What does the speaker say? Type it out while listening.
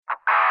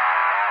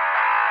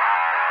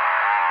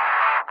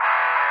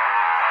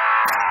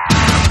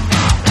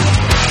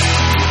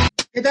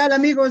¿Qué tal,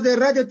 amigos de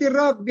Radio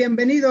T-Rock?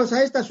 Bienvenidos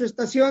a esta su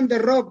estación de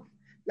rock,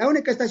 la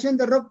única estación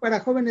de rock para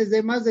jóvenes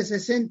de más de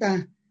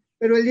 60.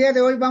 Pero el día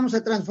de hoy vamos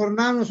a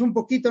transformarnos un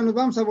poquito, nos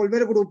vamos a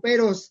volver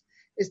gruperos.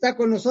 Está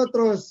con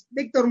nosotros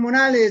Víctor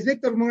Morales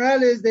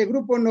de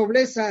Grupo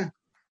Nobleza,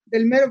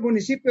 del mero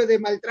municipio de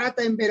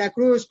Maltrata, en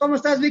Veracruz. ¿Cómo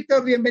estás,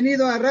 Víctor?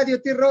 Bienvenido a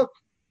Radio T-Rock.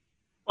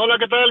 Hola,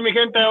 ¿qué tal, mi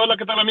gente? Hola,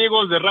 ¿qué tal,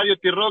 amigos de Radio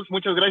T-Rock?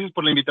 Muchas gracias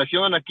por la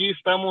invitación. Aquí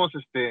estamos,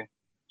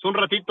 es un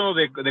ratito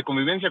de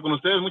convivencia con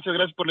ustedes. Muchas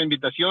gracias por la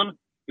invitación.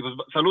 Y pues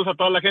saludos a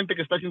toda la gente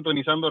que está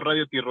sintonizando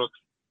Radio T-Rock.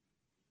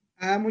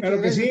 Muchas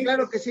gracias. Sí.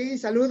 Claro que sí.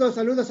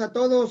 Saludos a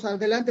todos.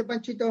 Adelante,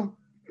 Panchito.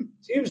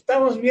 Sí,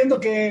 estamos viendo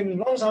que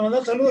vamos a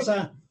mandar saludos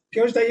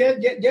que ahorita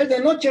ya es de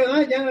noche,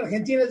 ¿verdad? Ya en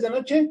Argentina es de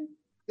noche.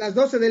 Las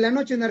 12 de la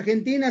noche en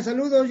Argentina.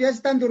 Saludos, ya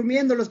están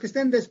durmiendo. Los que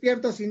estén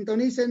despiertos,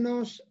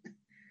 sintonícenos.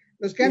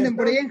 Los que anden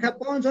por ahí en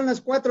Japón son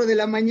las 4 de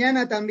la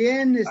mañana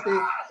también.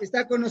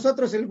 Está con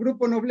nosotros el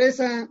Grupo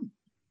Nobleza.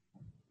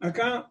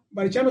 Acá,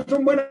 Barichano, es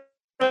un buen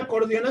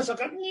acordeonazo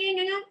acá.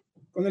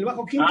 Con el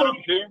bajo quinto.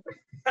 Sí.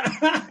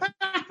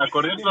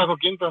 Acordeón y bajo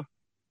quinto.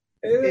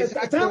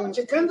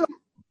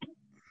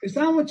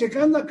 Estábamos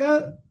checando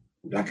acá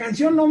la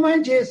canción No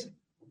Manches.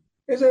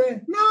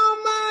 Ese No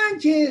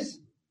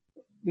Manches.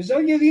 Pues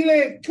oye,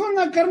 dile, ¿qué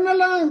onda,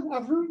 carnala?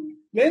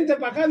 Vente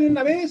para acá de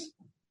una vez.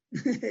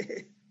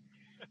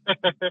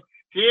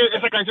 Sí,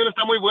 esa canción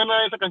está muy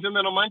buena, esa canción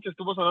de No Manches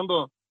estuvo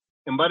sonando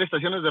en varias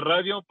estaciones de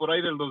radio por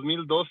ahí del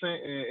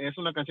 2012, es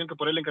una canción que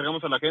por ahí le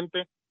encargamos a la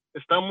gente,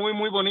 está muy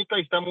muy bonita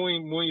y está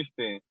muy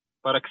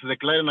para que se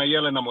declaren ahí a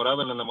la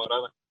enamorada,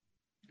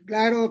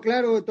 Claro,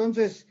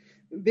 entonces,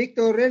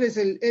 Víctor, eres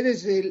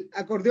el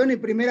acordeón y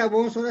primera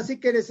voz, ahora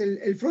sí que eres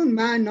el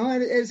frontman, ¿no?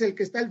 Eres el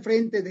que está al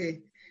frente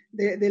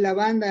de la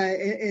banda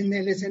en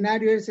el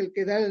escenario, eres el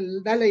que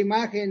da la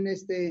imagen,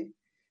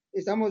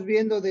 estamos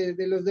viendo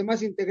de los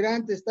demás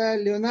integrantes, está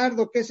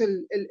Leonardo, que es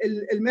el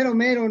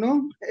mero,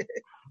 ¿no?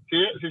 Sí,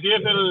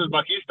 es el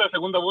bajista,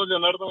 segunda voz,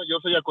 Leonardo. Yo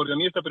soy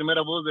acordeonista,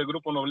 primera voz del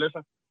Grupo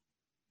Nobleza.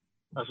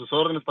 A sus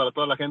órdenes para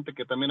toda la gente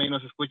que también ahí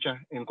nos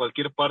escucha en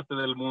cualquier parte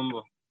del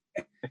mundo.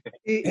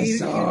 Y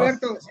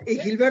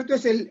Gilberto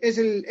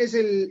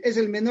es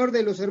el menor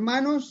de los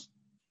hermanos.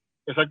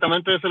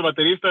 Exactamente, es el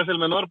baterista, es el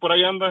menor, por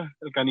ahí anda,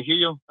 el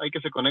canijillo, hay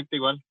que se conecte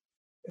igual.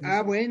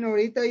 Bueno,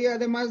 ahorita ya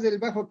además del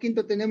bajo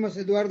quinto tenemos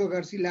a Eduardo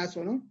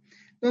Garcilaso, ¿no?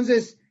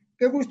 Entonces,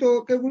 qué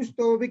gusto,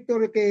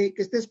 Víctor, que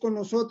estés con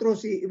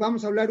nosotros y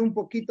vamos a hablar un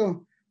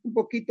poquito.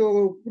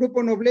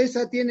 Grupo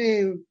Nobleza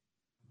tiene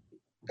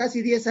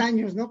casi 10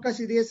 años, ¿no?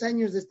 Casi 10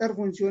 años de estar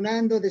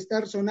funcionando, de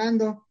estar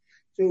sonando.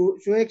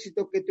 Su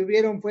éxito que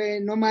tuvieron fue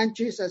No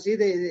Manches, así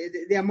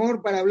de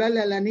amor para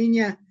hablarle a la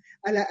niña,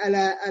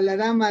 a la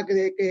dama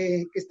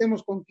que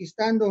estemos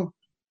conquistando.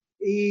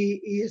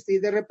 Y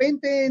de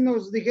repente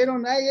nos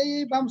dijeron,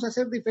 vamos a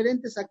hacer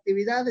diferentes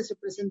actividades, se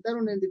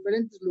presentaron en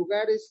diferentes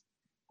lugares,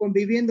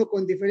 conviviendo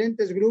con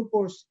diferentes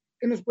grupos.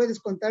 ¿Qué nos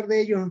puedes contar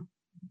de ello?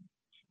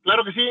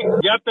 Claro que sí,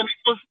 ya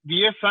tenemos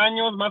 10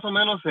 años, más o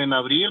menos en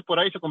abril, por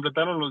ahí se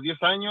completaron los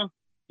 10 años,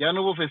 ya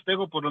no hubo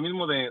festejo por lo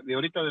mismo de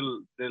ahorita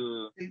del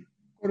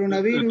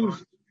coronavirus.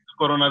 Del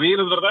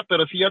coronavirus, ¿verdad?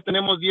 Pero sí, ya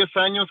tenemos 10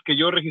 años que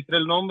yo registré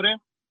el nombre,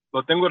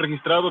 lo tengo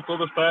registrado,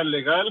 todo está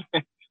legal,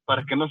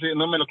 para que no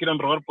me lo quieran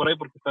robar por ahí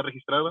porque está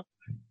registrado.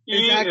 Y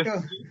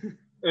exacto.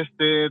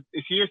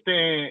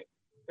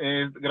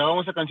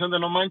 Grabamos esa canción de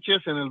No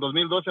Manches en el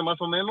 2012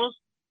 más o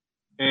menos.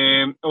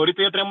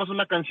 Ahorita ya tenemos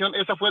una canción,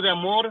 esa fue de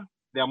amor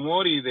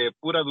y de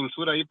pura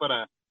dulzura ahí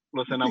para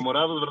los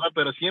enamorados, ¿verdad?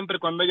 Pero siempre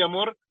cuando hay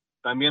amor,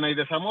 también hay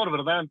desamor,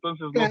 ¿verdad?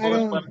 Entonces no todo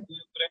es para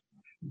siempre.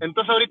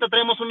 Entonces ahorita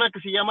traemos una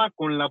que se llama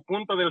Con la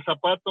punta del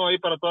zapato, ahí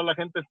para toda la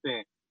gente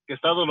que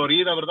está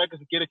dolorida, ¿verdad? Que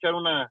se quiere echar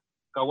una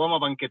caguama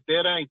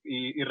banquetera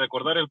y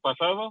recordar el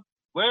pasado.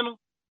 Bueno,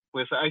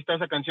 pues ahí está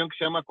esa canción que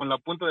se llama Con la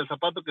punta del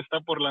zapato, que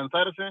está por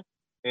lanzarse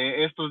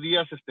estos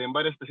días en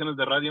varias estaciones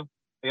de radio.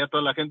 Ahí a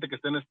toda la gente que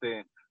estén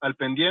al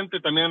pendiente,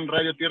 también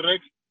Radio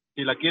T-Rex,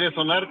 si la quiere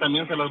sonar,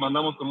 también se las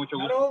mandamos con mucho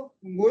gusto. Claro,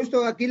 un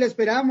gusto, aquí le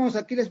esperamos,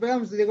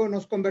 digo,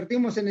 nos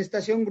convertimos en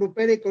estación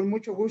grupera y con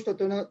mucho gusto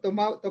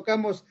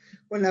tocamos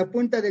Con la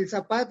punta del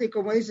zapato y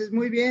como dices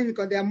muy bien,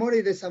 con de amor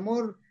y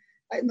desamor.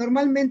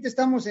 Normalmente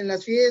estamos en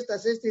las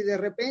fiestas y de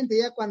repente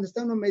ya cuando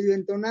está uno medio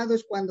entonado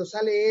es cuando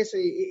sale eso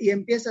y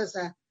empiezas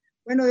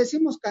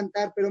decimos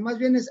cantar, pero más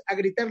bien es a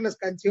gritar las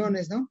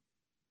canciones, ¿no?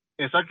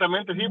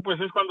 Exactamente, sí,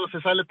 pues es cuando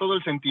se sale todo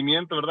el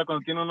sentimiento, ¿verdad?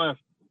 Cuando tiene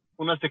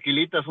unas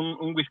tequilitas,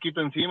 un whisky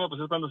encima, pues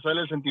es cuando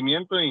sale el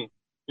sentimiento y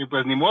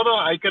pues ni modo,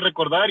 hay que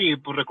recordar y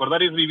pues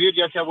recordar es vivir,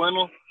 ya sea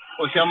bueno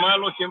o sea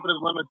malo, siempre es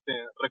bueno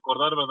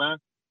recordar, ¿verdad?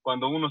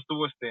 Cuando uno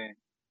estuvo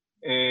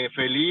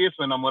feliz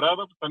o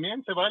enamorado, pues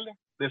también se vale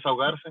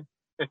desahogarse.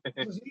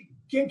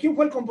 ¿Quién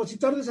fue el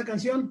compositor de esa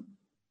canción?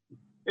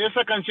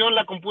 Esa canción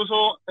la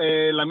compuso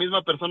la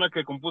misma persona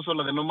que compuso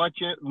la de No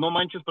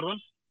Manches,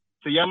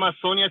 se llama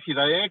Sonia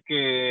Sidae,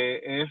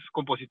 que es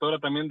compositora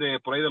también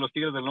de por ahí de los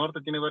Tigres del Norte,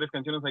 tiene varias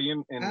canciones ahí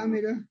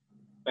mira.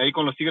 Ahí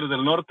con los Tigres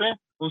del Norte.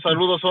 Un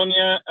saludo,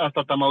 Sonia,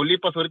 hasta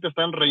Tamaulipas, ahorita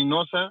está en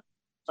Reynosa,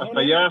 Hasta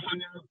allá,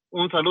 Sonia,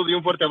 un saludo y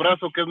un fuerte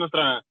abrazo, que es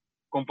nuestra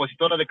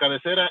compositora de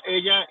cabecera,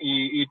 ella,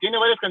 y tiene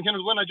varias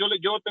canciones buenas.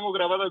 Yo tengo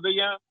grabadas de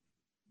ella,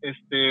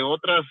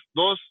 otras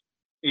dos,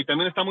 y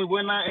también está muy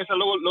buena. Esa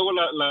luego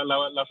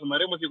la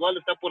sonaremos igual,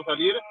 está por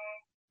salir.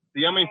 Se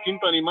llama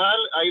Instinto Animal.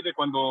 Hay de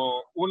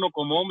cuando uno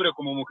como hombre o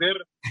como mujer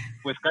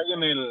pues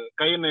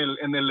cae en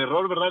el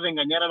error, ¿verdad?, de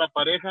engañar a la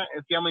pareja.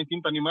 Se llama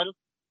Instinto Animal.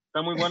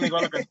 Está muy buena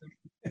igual la canción.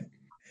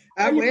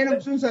 Bueno,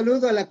 pues un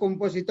saludo a la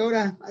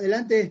compositora.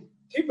 Adelante.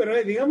 Sí, pero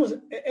digamos,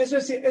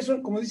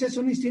 eso, como dices, es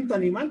un instinto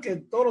animal que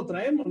todos lo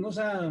traemos, ¿no? O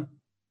sea,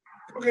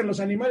 creo que en los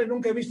animales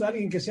nunca he visto a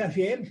alguien que sea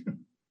fiel.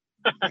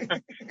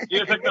 Sí,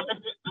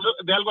 exactamente.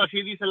 De algo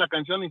así dice la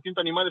canción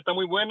Instinto Animal, está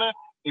muy buena.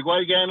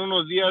 Igual ya en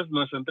unos días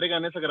nos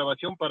entregan esa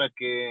grabación para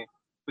que,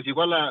 pues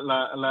igual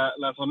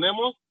la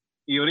sonemos.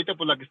 Y ahorita,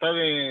 pues la que está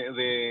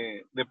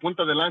de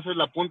punta de lanza es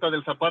La Punta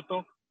del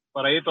Zapato.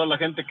 Para ahí toda la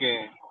gente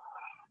que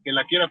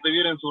la quiera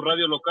pedir en su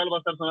radio local, va a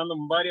estar sonando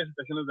en varias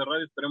estaciones de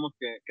radio. Esperemos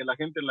que la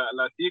gente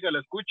la siga, la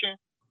escuche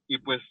y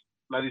pues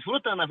la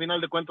disfrutan a final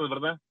de cuentas,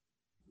 ¿verdad?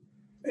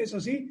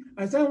 Eso sí,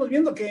 estábamos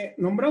viendo que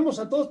nombramos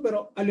a todos,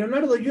 pero a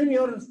Leonardo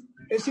Jr.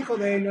 es hijo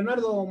de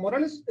Leonardo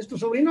Morales, ¿es tu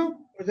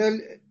sobrino? Pues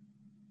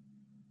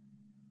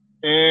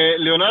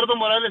Leonardo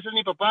Morales es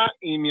mi papá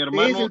y mi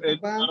hermano es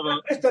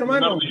papá. Es tu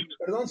hermano,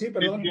 perdón. Sí,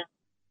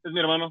 es mi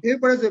hermano. Sí,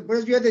 por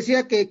eso yo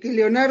decía que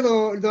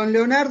don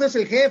Leonardo es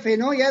el jefe,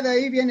 ¿no? Ya de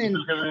ahí vienen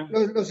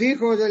los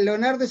hijos,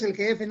 Leonardo es el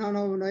jefe, no,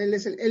 él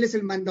es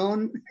el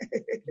mandón.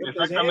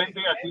 Exactamente,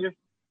 así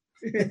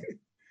es.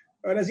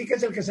 Ahora sí que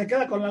es el que se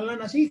queda con la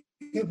lana, sí,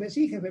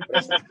 jefe,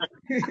 presta.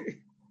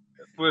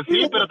 Pues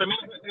sí, pero también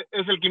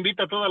es el que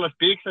invita a todas las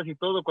pizzas y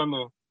todo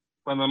cuando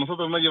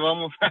nosotros no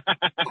llevamos.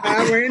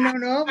 Bueno,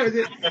 no, pues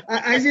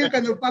ahí sí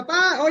cuando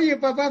papá,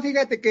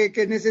 fíjate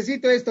que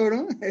necesito esto,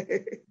 ¿no?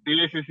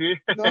 Sí.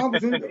 No,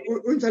 pues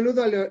un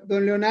saludo a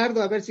don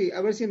Leonardo, a ver si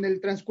en el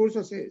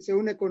transcurso se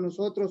une con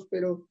nosotros,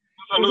 pero...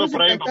 Un saludo pues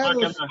por ahí, papá,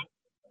 que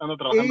anda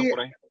trabajando por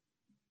ahí.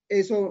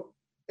 Eso.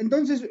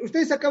 Entonces,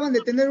 ustedes acaban de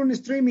tener un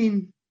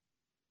streaming.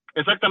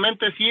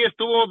 Exactamente, sí,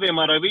 estuvo de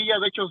maravilla.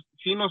 De hecho,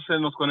 sí se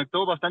nos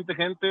conectó bastante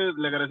gente.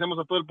 Le agradecemos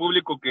a todo el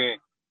público que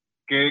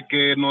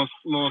nos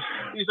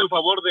hizo el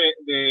favor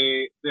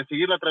de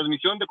seguir la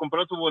transmisión, de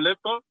comprar su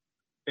boleto.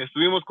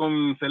 Estuvimos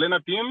con Selena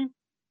Team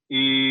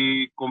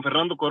y con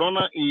Fernando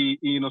Corona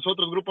y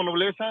nosotros, Grupo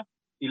Nobleza,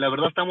 y la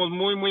verdad estamos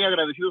muy, muy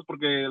agradecidos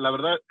porque la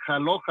verdad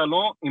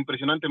jaló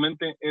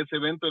impresionantemente ese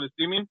evento, el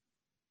streaming,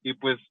 y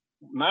pues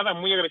nada,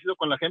 muy agradecido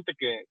con la gente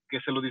que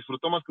se lo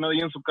disfrutó más que nada ahí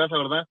en su casa,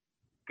 ¿verdad?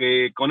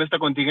 Que con esta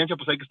contingencia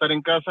pues hay que estar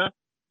en casa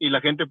y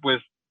la gente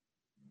pues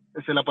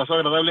se la pasó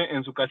agradable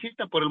en su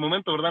casita por el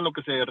momento, ¿verdad? En lo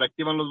que se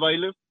reactivan los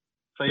bailes.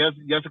 O sea,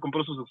 ya se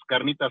compró sus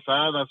carnitas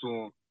asadas,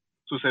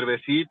 su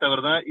cervecita,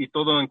 ¿verdad? Y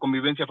todo en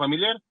convivencia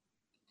familiar.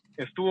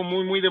 Estuvo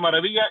muy, muy de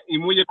maravilla y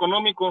muy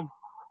económico.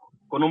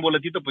 Con un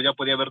boletito, pues ya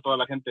podía ver toda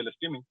la gente el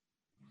streaming.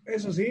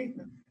 Eso sí.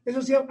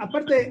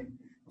 Aparte,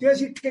 te iba a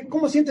decir,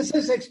 ¿cómo sientes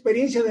esa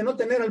experiencia de no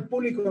tener al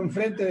público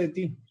enfrente de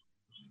ti?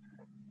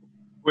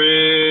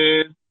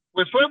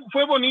 Pues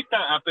fue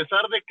bonita, a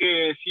pesar de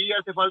que sí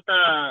hace falta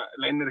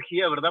la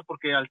energía, ¿verdad?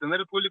 Porque al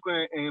tener el público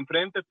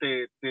enfrente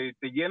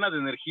te llena de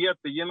energía,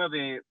 te llena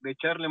de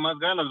echarle más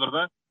ganas,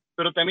 ¿verdad?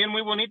 Pero también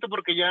muy bonito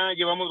porque ya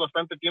llevamos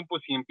bastante tiempo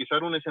sin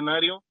pisar un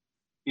escenario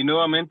y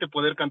nuevamente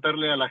poder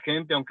cantarle a la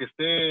gente, aunque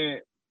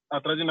esté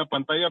atrás de una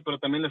pantalla, pero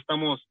también le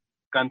estamos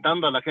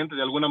cantando a la gente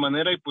de alguna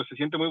manera y pues se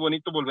siente muy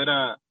bonito volver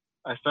a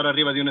estar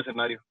arriba de un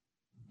escenario.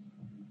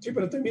 Sí,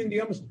 pero también,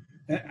 digamos,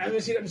 a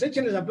decir, pues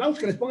échenles aplausos,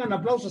 que les pongan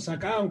aplausos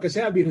acá, aunque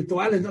sean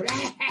virtuales, ¿no?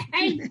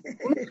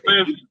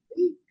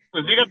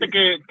 Pues fíjate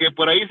que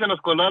por ahí se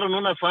nos colaron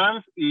unas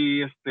fans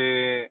y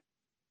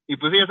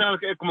pues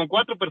ya como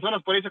 4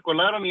 personas por ahí se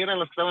colaron y eran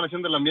las que estaban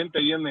haciendo el ambiente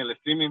ahí en el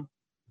streaming.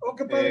 Oh,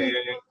 qué padre.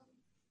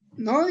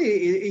 No,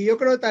 y yo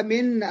creo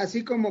también,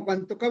 así como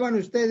cuando tocaban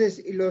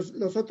ustedes y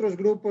los otros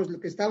grupos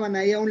que estaban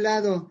ahí a un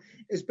lado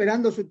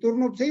esperando su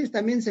turno, pues ellos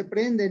también se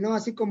prenden, ¿no?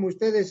 Así como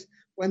ustedes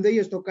cuando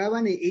ellos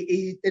tocaban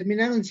y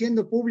terminaron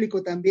siendo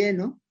público también,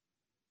 ¿no?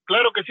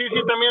 Claro que sí,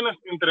 también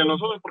entre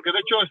nosotros, porque de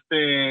hecho,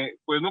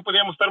 pues no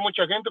podíamos estar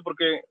mucha gente,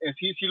 porque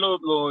sí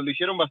lo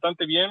hicieron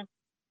bastante bien,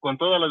 con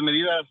todas las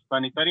medidas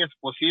sanitarias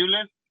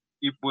posibles,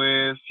 y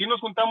pues sí nos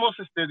juntamos,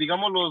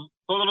 digamos,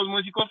 todos los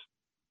músicos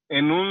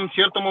en un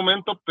cierto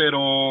momento,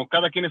 pero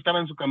cada quien estaba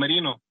en su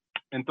camerino,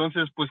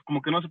 entonces pues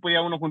como que no se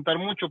podía uno juntar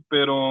mucho,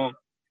 pero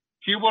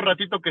sí hubo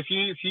ratito que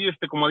sí,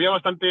 como había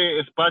bastante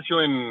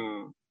espacio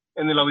en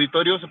el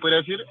auditorio, se podría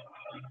decir.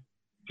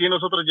 Sí,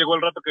 nosotros llegó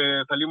el rato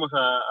que salimos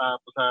a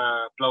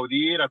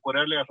aplaudir, a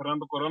corearle a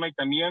Fernando Corona y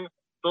también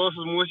todos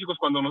sus músicos,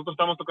 cuando nosotros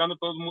estábamos tocando,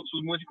 todos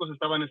sus músicos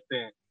estaban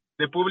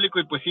de público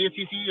y pues sí,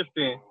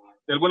 de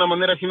alguna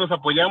manera sí nos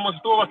apoyamos.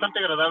 Estuvo bastante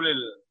agradable,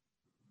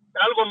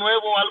 algo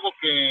nuevo, algo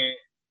que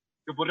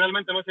pues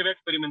realmente no se había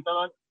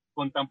experimentado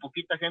con tan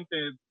poquita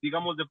gente,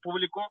 digamos, de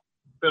público,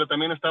 pero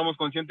también estábamos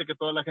conscientes que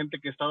toda la gente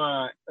que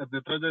estaba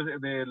detrás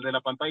de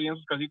la pantalla en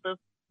sus casitas,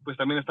 pues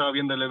también estaba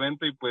viendo el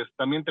evento y pues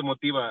también te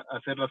motiva a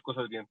hacer las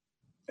cosas bien.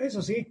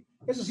 Eso sí,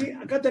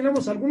 acá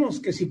tenemos algunos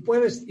que si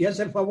puedes y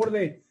haces el favor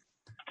de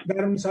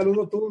dar un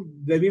saludo tú,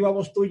 de viva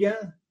voz tuya,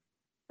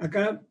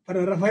 acá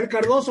para Rafael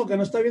Cardoso, que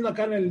nos está viendo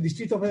acá en el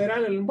Distrito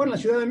Federal, en la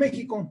Ciudad de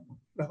México.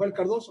 Rafael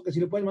Cardoso, que si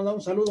le puedes mandar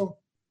un saludo.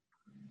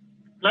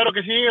 Claro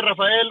que sí,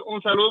 Rafael,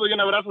 un saludo y un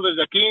abrazo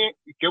desde aquí.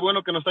 Qué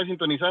bueno que nos estás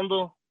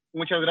sintonizando.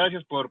 Muchas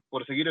gracias por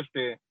seguir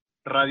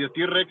Radio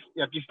T-Rex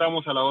y aquí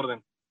estamos a la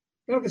orden.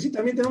 Claro que sí,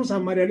 también tenemos a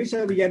María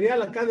Luisa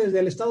Villarreal acá desde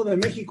el Estado de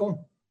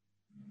México.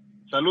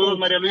 Saludos,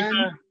 María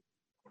Luisa.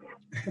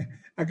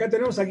 Acá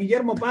tenemos a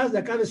Guillermo Paz de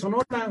acá de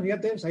Sonora,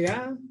 fíjate,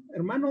 allá,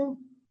 hermano.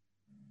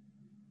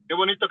 Qué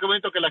bonito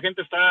que la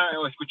gente está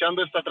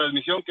escuchando esta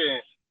transmisión,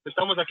 que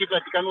estamos aquí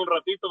platicando un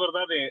ratito,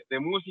 ¿verdad? De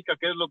música,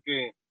 que es lo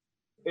que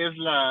es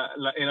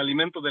el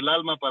alimento del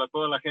alma para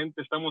toda la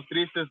gente. Estamos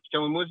tristes,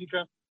 escuchamos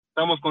música,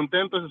 estamos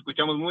contentos,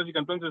 escuchamos música.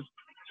 Entonces,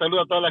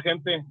 saludo a toda la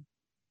gente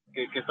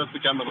que está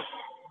escuchándonos.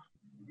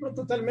 No,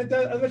 totalmente, ha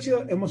de haber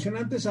sido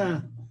emocionante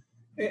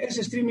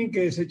ese streaming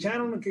que se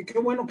echaron, qué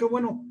bueno.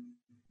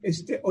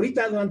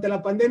 Ahorita durante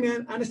la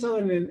pandemia han estado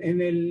en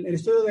el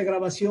estudio de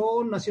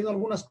grabación, haciendo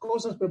algunas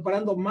cosas,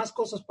 preparando más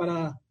cosas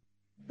para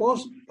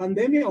post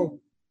pandemia,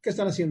 ¿o qué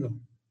están haciendo?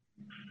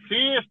 Sí,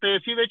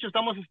 sí, de hecho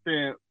estamos,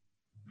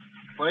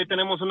 por ahí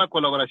tenemos una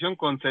colaboración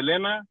con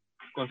Selena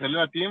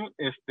Team.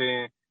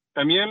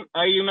 También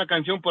hay una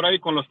canción por ahí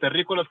con Los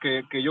Terrícolas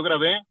que yo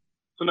grabé.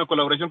 Es una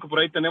colaboración que por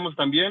ahí tenemos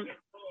también.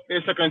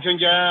 Esa canción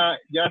ya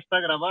está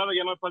grabada,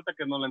 ya no hace falta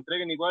que nos la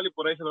entreguen igual, y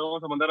por ahí se la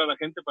vamos a mandar a la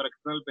gente para que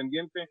estén al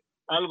pendiente.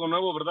 Algo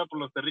nuevo, ¿verdad? Por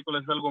Los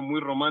Terrícolas es algo muy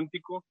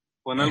romántico,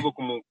 con algo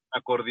como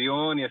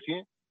acordeón y así.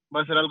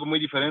 Va a ser algo muy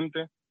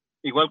diferente.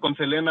 Igual con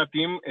Selena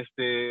Team,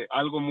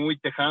 algo muy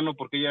tejano,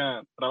 porque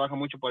ella trabaja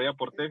mucho por allá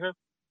por Texas.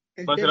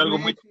 Va a ser algo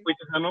muy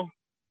tejano.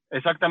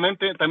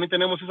 Exactamente, también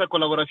tenemos esa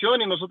colaboración,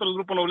 y nosotros,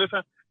 Grupo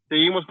Nobleza,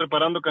 seguimos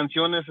preparando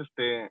canciones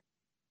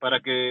para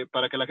que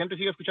la gente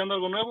siga escuchando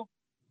algo nuevo.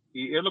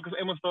 Y es lo que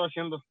hemos estado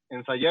haciendo,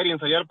 ensayar y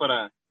ensayar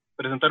para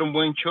presentar un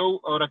buen show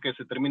ahora que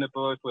se termine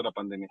todo esto de la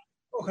pandemia.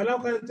 Ojalá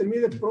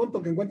termine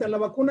pronto, que encuentren la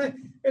vacuna.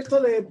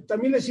 Esto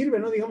también le sirve,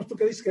 ¿no? Digamos, tú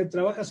que dices que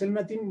trabajas en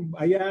una team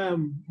allá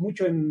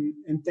mucho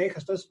en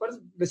Texas, todas esas partes,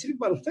 le sirve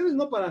para ustedes,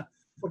 ¿no?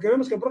 Porque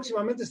vemos que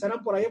próximamente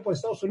estarán por allá por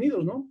Estados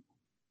Unidos, ¿no?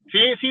 Sí,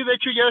 de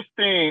hecho ya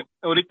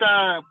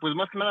ahorita pues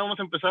más que nada vamos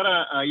a empezar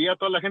ahí a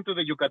toda la gente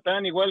de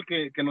Yucatán, igual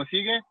que nos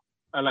sigue,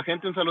 a la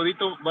gente un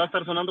saludito. Va a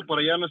estar sonando por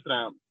allá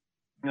nuestra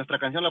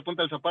canción La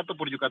Punta del Zapato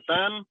por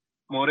Yucatán,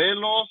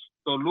 Morelos,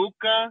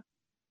 Toluca,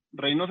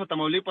 Reynosa,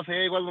 Tamaulipas,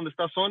 allá igual donde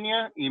está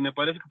Sonia, y me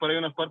parece que por ahí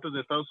unas partes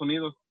de Estados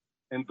Unidos.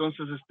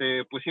 Entonces,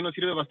 pues sí nos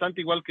sirve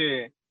bastante, igual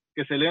que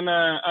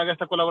Selena haga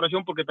esta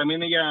colaboración, porque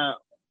también ella,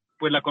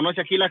 pues la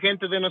conoce aquí la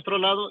gente de nuestro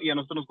lado y a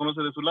nosotros nos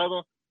conoce de su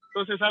lado.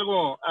 Entonces,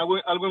 algo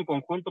en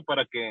conjunto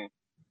para que,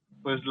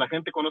 pues, la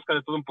gente conozca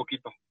de todo un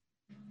poquito.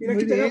 Mira,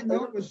 aquí tenemos,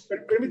 ¿no? Pues,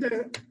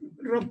 permíteme,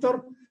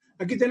 doctor.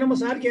 Aquí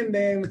tenemos a alguien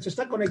se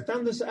está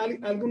conectando, es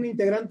algún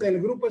integrante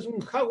del grupo, es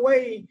un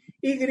Huawei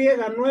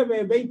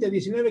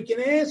Y92019. ¿Quién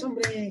es,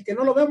 hombre? Que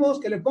no lo vemos,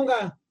 que le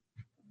ponga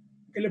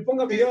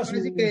videos.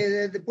 Parece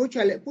que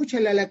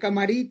púchale a la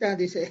camarita,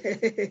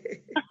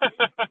 dice.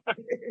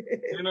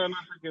 No sé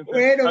quién sea.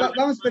 Bueno,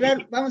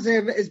 vamos a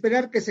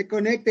esperar que se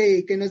conecte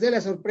y que nos dé la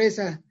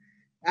sorpresa.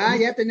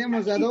 Ya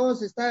tenemos a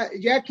dos, está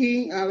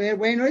Jackie. A ver,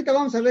 bueno, ahorita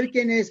vamos a ver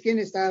quién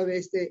está,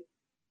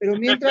 pero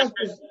mientras,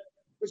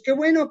 pues qué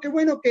bueno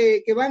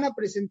que van a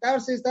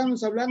presentarse.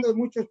 Estamos hablando de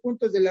muchos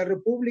puntos de la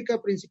República,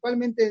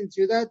 principalmente en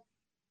Ciudad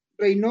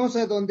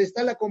Reynosa, donde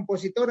está la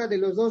compositora de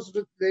los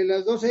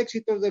dos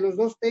éxitos, de los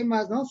dos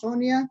temas, ¿no?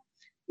 Sonia,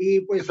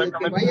 y pues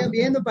que vaya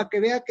viendo para que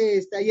vea que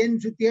está ahí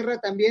en su tierra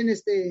también,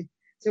 se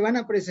van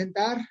a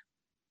presentar.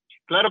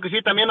 Claro que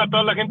sí, también a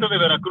toda la gente de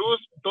Veracruz,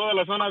 toda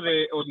la zona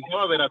de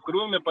Orizaba,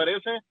 Veracruz, me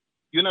parece,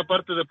 y una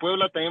parte de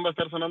Puebla también va a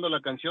estar sonando la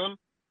canción.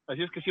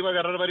 Así es que sí va a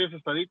agarrar varios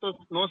estaditos,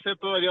 no sé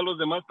todavía los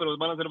demás, pero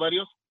van a ser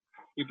varios,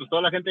 y pues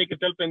toda la gente hay que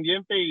estar al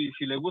pendiente, y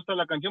si le gusta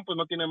la canción, pues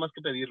no tiene más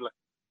que pedirla.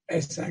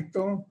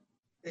 Exacto,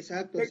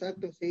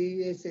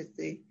 sí,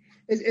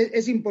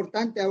 es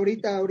importante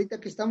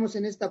ahorita que estamos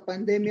en esta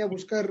pandemia,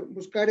 buscar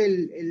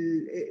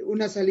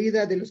una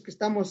salida de los que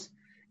estamos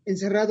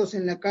encerrados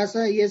en la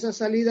casa, y esa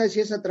salida,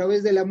 si es a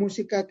través de la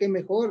música, qué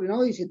mejor,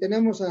 ¿no? Y si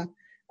tenemos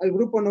al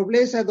Grupo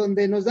Nobleza,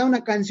 donde nos da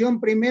una canción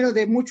primero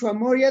de mucho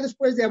amor, ya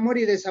después de amor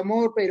y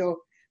desamor,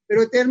 pero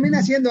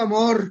termina siendo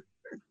amor.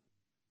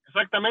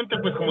 Exactamente,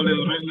 pues como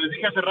les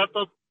dije hace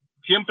rato,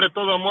 siempre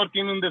todo amor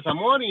tiene un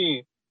desamor,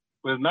 y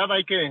pues nada,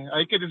 hay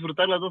que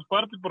disfrutar las dos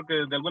partes, porque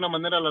de alguna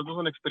manera las dos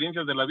son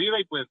experiencias de la vida,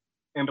 y pues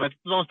en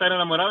ratitos vamos a estar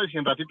enamorados y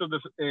en ratitos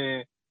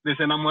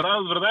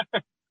desenamorados, ¿verdad?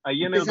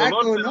 Ahí en el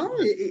dolor, ¿no?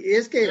 Y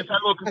es que es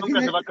algo que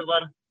nunca se va a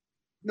acabar.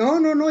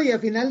 No, y a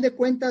final de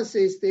cuentas,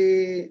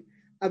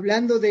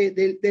 hablando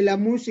de la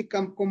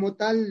música como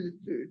tal,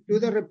 tú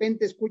de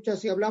repente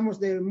escuchas, y hablamos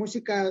de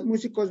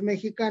músicos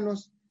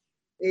mexicanos,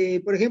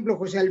 por ejemplo,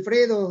 José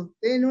Alfredo,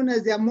 tiene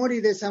unas de amor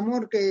y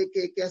desamor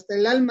que hasta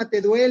el alma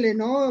te duele,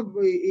 ¿no?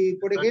 Y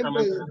por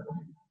ejemplo,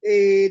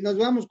 nos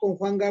vamos con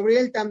Juan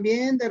Gabriel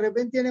también, de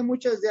repente tiene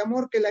muchas de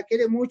amor que la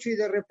quiere mucho y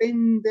de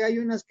repente hay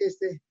unas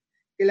que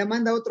la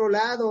manda a otro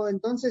lado,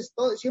 entonces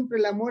siempre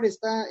el amor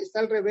está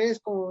al revés,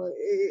 como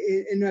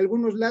en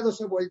algunos lados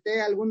se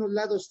voltea, algunos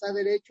lados está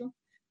derecho,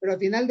 pero al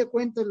final de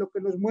cuentas lo que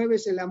nos mueve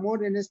es el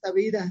amor en esta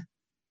vida.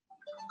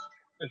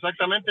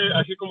 Exactamente,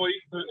 así como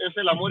dices, es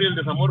el amor y el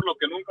desamor lo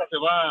que nunca se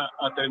va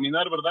a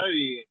terminar, ¿verdad?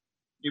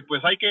 Y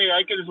pues hay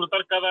que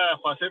disfrutar cada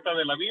faceta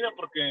de la vida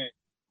porque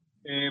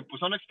pues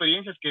son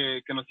experiencias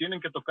que nos tienen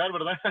que tocar,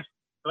 ¿verdad?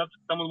 Ratos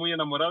estamos muy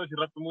enamorados y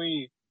ratos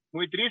muy,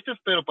 muy tristes,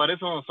 pero para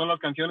eso son las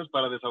canciones,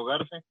 para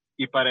desahogarse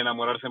y para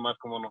enamorarse más,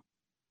 como no.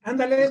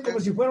 Ándale, es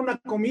como si fuera una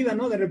comida,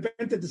 ¿no? De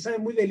repente te sabe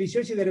muy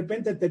delicioso y de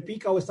repente te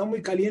pica o está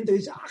muy caliente y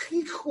dices, ¡ah,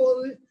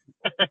 hijo de!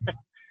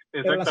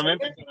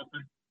 Exactamente.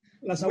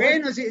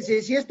 Bueno,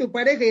 si es tu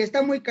pareja y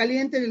está muy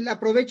caliente, la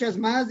aprovechas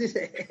más,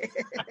 dice.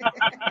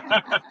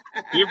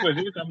 Sí, pues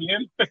sí,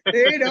 también.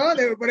 Sí,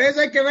 no, por eso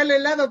hay que verle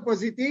el lado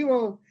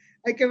positivo.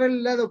 Hay que ver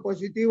el lado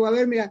positivo. A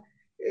ver, mira,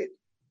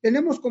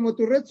 tenemos como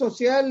tu red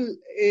social,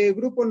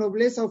 Grupo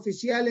Nobleza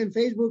Oficial en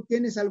Facebook.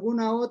 ¿Tienes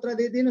alguna otra?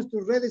 Dinos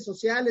tus redes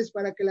sociales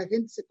para que la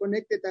gente se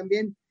conecte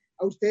también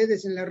a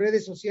ustedes en las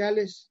redes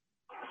sociales.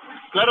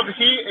 Claro que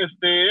sí,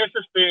 es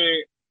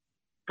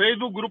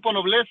Facebook Grupo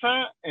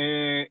Nobleza,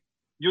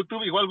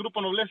 YouTube igual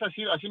Grupo Nobleza,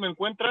 así me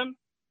encuentran,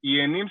 y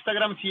en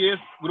Instagram sí es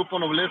Grupo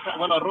Nobleza,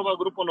 bueno,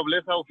 @Grupo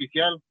Nobleza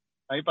Oficial,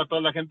 ahí para toda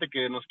la gente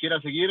que nos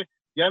quiera seguir.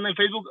 Ya en el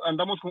Facebook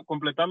andamos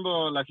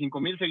completando las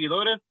 5,000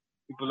 seguidores,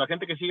 y pues la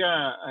gente que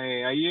siga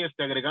ahí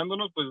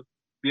agregándonos, pues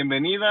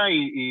bienvenida,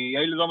 y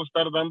ahí les vamos a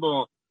estar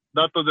dando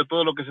datos de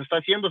todo lo que se está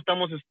haciendo.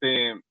 Estamos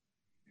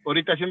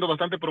ahorita haciendo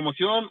bastante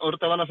promoción,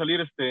 ahorita van a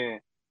salir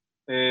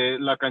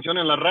la canción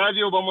en la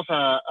radio, vamos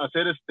a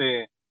hacer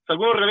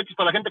algunos regalitos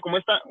para la gente como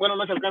esta, bueno,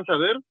 no se alcanza a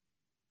ver,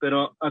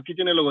 pero aquí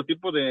tiene el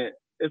logotipo de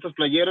estas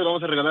playeras,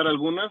 vamos a regalar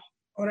algunas.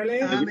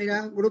 Órale.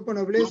 Mira, Grupo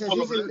Nobleza.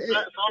 Grupo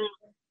Nobleza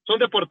son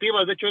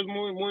deportivas, de hecho es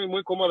muy, muy,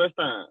 muy cómoda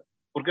esta,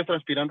 porque es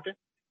transpirante,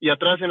 y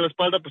atrás en la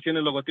espalda pues tiene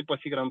el logotipo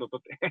así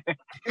grandotote.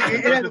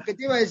 Era lo que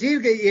te iba a decir,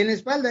 y en la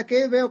espalda,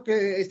 que veo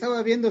que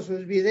estaba viendo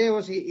sus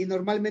videos y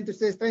normalmente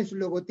ustedes traen su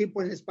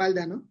logotipo en la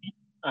espalda, ¿no?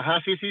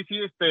 Ajá, sí,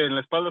 en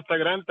la espalda está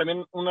grande,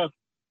 también unas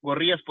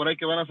gorrillas por ahí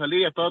que van a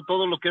salir, y a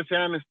todo lo que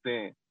sean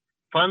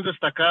fans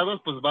destacados,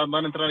 pues van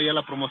a entrar ya a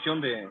la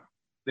promoción de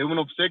un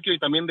obsequio y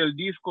también del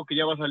disco que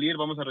ya va a salir,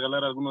 vamos a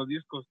regalar algunos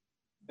discos.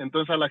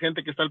 Entonces a la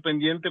gente que está al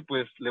pendiente,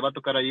 pues le va a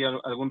tocar ahí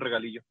algún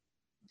regalillo.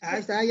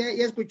 Ahí está, ya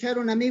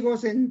escucharon,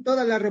 amigos, en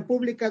toda la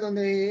República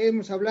donde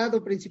hemos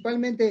hablado,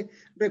 principalmente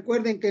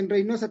recuerden que en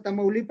Reynosa,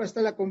 Tamaulipas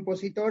está la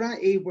compositora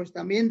y pues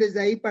también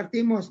desde ahí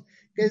partimos,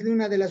 que es de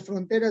una de las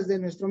fronteras de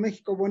nuestro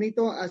México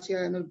bonito,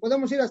 nos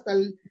podemos ir hasta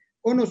el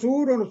Cono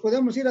Sur o nos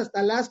podemos ir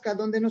hasta Alaska,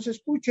 donde nos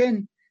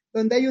escuchen,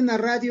 donde hay una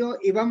radio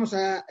y vamos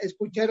a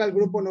escuchar al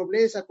Grupo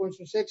Nobleza con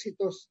sus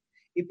éxitos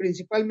y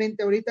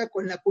principalmente ahorita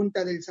con La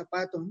Punta del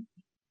Zapato, ¿no?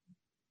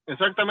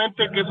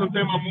 Exactamente, que es un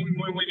tema muy,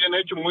 muy, muy bien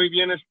hecho, muy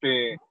bien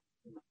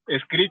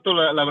escrito.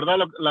 La verdad,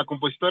 la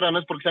compositora, no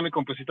es porque sea mi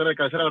compositora de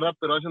cabecera, ¿verdad?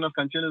 Pero hace unas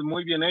canciones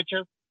muy bien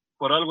hechas.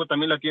 Por algo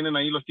también la tienen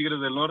ahí los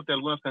Tigres del Norte,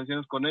 algunas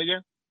canciones con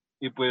ella.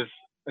 Y pues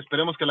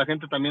esperemos que a la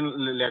gente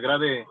también le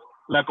agrade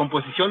la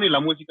composición y la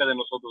música de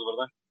nosotros,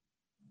 ¿verdad?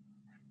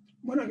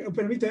 Bueno,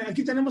 permíteme,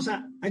 aquí tenemos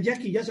a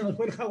Jackie, ya se nos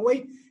fue el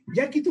Huawei.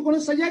 Jackie, ¿tú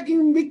conoces a Jackie,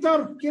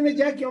 Víctor? ¿Quién es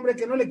Jackie, hombre,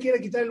 que no le quiere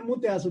quitar el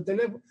mute a su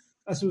teléfono,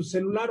 a su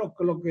celular o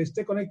con lo que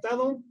esté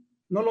conectado?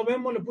 No lo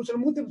vemos, le puso el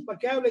mute, pues para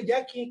que hable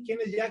Jackie. ¿Quién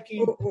es Jackie?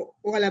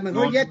 O a lo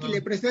mejor Jackie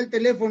le prestó el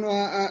teléfono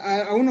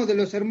a uno de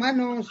los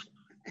hermanos.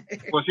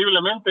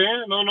 Posiblemente,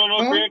 ¿no?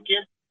 sé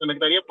quién se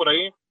conectaría por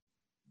ahí.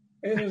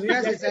 Eso sí,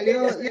 ya se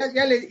salió,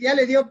 ya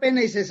le dio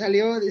pena y se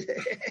salió, dice.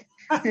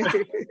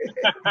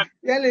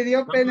 Ya le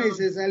dio pena y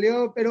se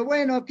salió, pero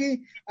bueno,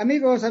 aquí,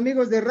 amigos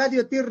de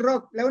Radio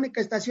T-Rock, la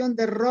única estación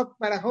de rock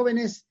para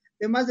jóvenes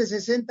de más de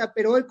 60,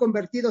 pero hoy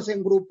convertidos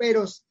en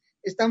gruperos.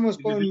 Estamos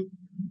con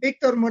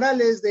Víctor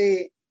Morales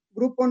de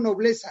Grupo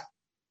Nobleza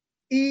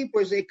y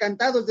pues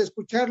encantados de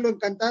escucharlo,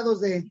 encantados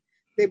de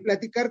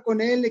platicar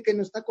con él y que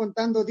nos está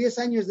contando 10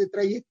 años de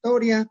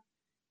trayectoria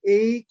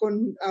y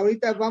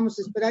ahorita vamos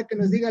a esperar que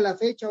nos diga la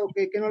fecha o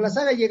que nos las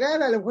haga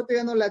llegar, a lo mejor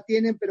todavía no la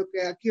tienen, pero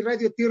que aquí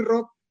Radio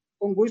T-Rock,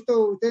 con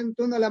gusto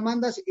tú nos la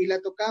mandas y la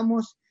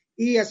tocamos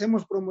y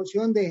hacemos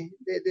promoción de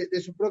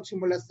su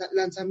próximo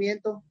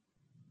lanzamiento.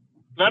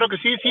 Claro que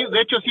sí,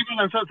 de hecho sí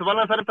se va a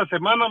lanzar esta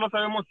semana, no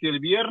sabemos si el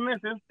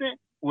viernes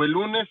o el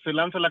lunes se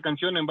lanza la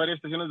canción en varias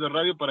estaciones de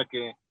radio para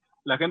que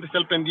la gente esté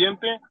al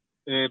pendiente.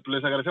 Pues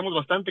les agradecemos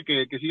bastante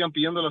que sigan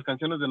pidiendo las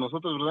canciones de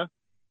nosotros, ¿verdad?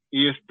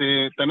 Y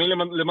también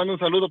le mando un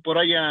saludo por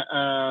ahí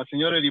a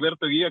señor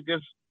Heriberto Guía, que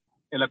es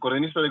el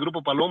acordeonista del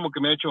Grupo Palomo, que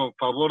me ha hecho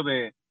favor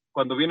de,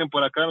 cuando vienen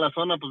por acá a la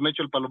zona, pues me he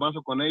hecho el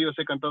palomazo con ellos,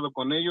 he cantado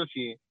con ellos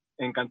y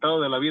encantado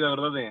de la vida,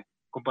 ¿verdad?, de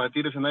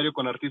compartir escenario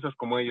con artistas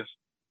como ellos.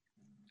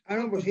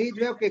 No, pues sí,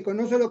 creo que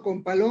no solo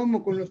con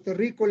Palomo, con los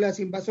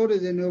Terrícolas,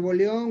 Invasores de Nuevo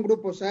León,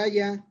 Grupo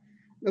Saya,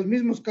 los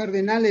mismos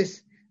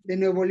Cardenales de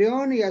Nuevo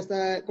León y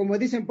hasta, como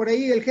dicen por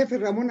ahí, el jefe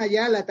Ramón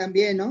Ayala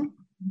también, ¿no?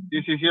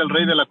 Sí, el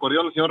rey del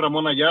acordeón, el señor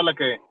Ramón Ayala,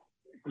 que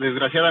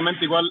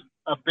desgraciadamente igual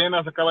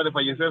apenas acaba de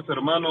fallecer su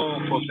hermano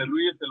José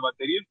Luis, el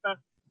baterista,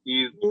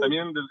 y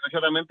también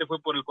desgraciadamente fue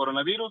por el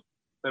coronavirus,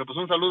 pero pues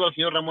un saludo al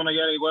señor Ramón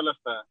Ayala, igual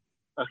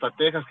hasta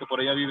Texas, que por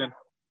allá viven.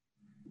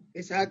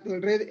 Exacto,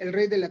 el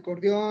rey del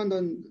acordeón,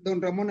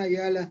 don Ramón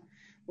Ayala.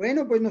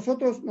 Bueno, pues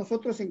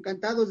nosotros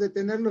encantados de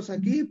tenerlos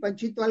aquí.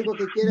 Panchito, ¿algo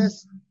que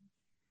quieras?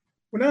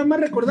 Pues nada más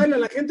recordarle a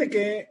la gente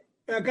que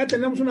acá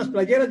tenemos unas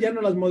playeras, ya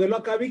nos las modeló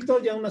acá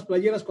Víctor, ya unas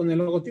playeras con el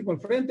logotipo al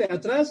frente,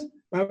 atrás,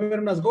 va a haber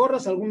unas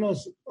gorras,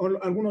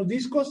 algunos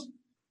discos.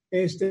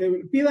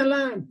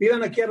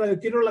 Pidan aquí a Radio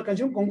Tiro la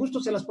canción, con gusto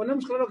se las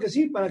ponemos, claro que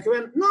sí, para que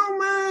vean, no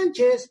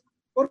manches,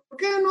 ¿por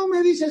qué no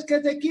me dices que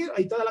te quiero?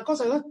 Ahí toda la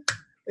cosa, ¿verdad?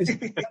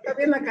 Está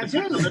bien la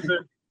canción.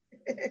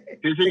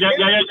 Sí,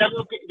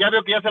 ya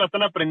veo que ya se la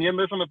están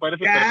aprendiendo, eso me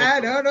parece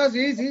perfecto. No,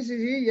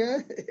 sí, ya.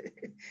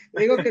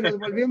 Digo que nos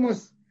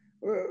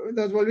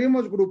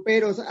volvimos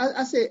gruperos.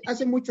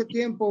 Hace mucho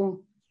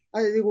tiempo,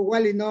 digo,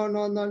 Wally, no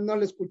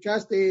lo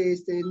escuchaste,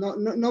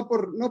 no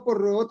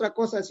por otra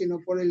cosa, sino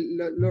por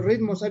los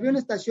ritmos. Había una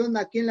estación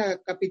aquí en la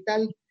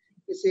capital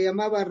que se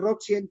llamaba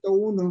Rock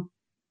 101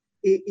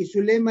 y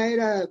su lema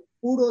era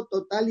puro,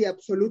 total y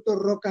absoluto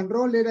rock and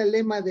roll, era el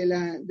lema de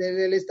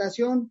la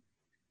estación.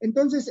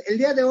 Entonces, el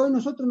día de hoy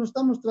nosotros nos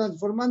estamos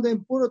transformando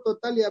en puro,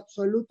 total y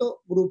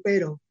absoluto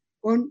grupero,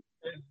 con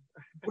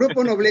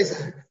Grupo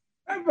Nobleza.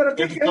 ¿Pero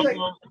qué quieres?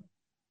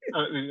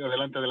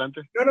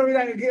 Adelante. No,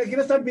 mira, aquí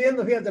lo están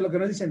pidiendo, fíjate lo que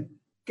nos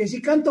dicen, que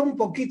si canta un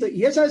poquito,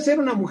 y esa debe ser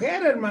una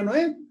mujer, hermano,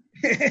 ¿eh?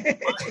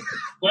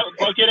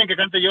 ¿Cuál quieren que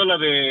cante yo, la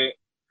de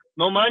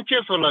No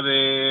Manches o la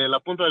de La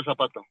Punta del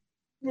Zapato?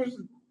 Pues,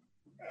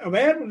 a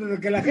ver,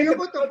 que la gente...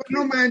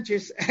 No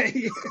manches.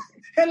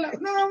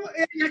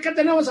 Acá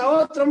tenemos a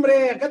otro,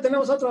 hombre, acá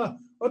tenemos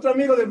otro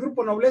amigo del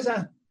Grupo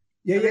Nobleza.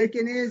 Y a ver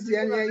quién es,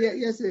 ya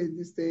se,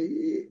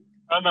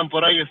 andan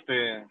por ahí,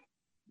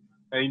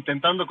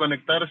 intentando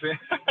conectarse.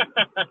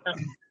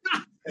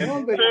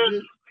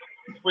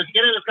 Pues si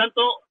quieren les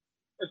canto,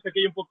 es que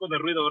aquí hay un poco de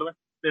ruido, ¿verdad?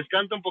 Les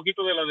canto un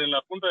poquito de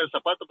la Punta del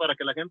Zapato para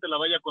que la gente la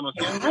vaya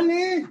conociendo.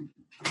 ¡Dale!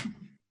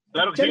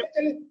 Claro que sí.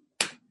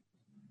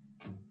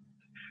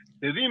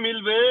 Te di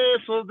 1000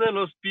 besos de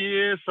los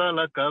pies a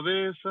la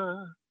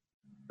cabeza.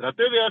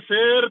 Traté de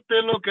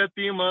hacerte lo que a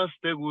ti más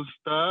te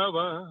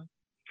gustaba.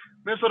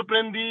 Me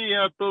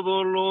sorprendía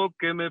todo lo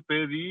que me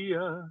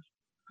pedías.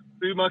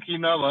 Te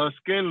imaginabas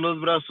que en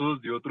los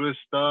brazos de otro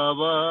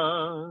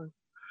estaba.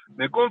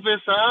 Me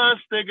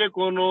confesaste que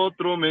con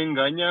otro me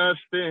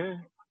engañaste.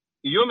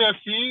 Y yo me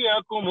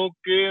hacía como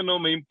que no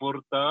me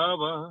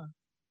importaba.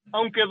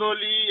 Aunque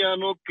dolía,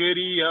 no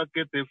quería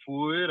que te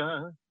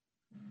fueras.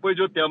 Pues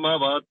yo te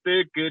amaba,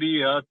 te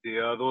quería,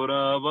 te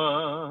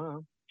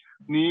adoraba.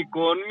 Ni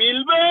con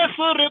 1000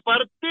 besos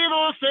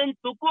repartidos en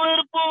tu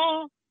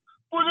cuerpo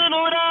pude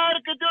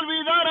lograr que te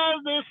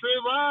olvidaras de ese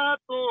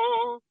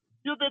vato.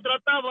 Yo te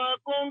trataba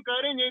con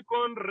cariño y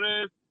con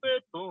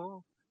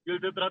respeto, y él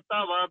te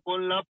trataba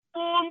con la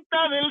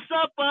punta del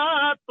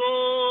zapato.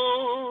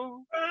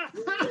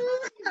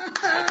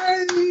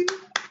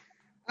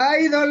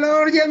 Ay,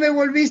 dolor, ya me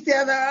volviste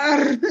a dar.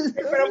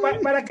 Pero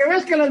para que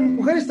veas que las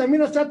mujeres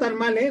también nos tratan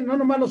mal, ¿eh? No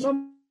nomás los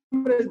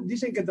hombres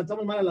dicen que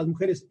tratamos mal a las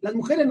mujeres. Las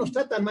mujeres nos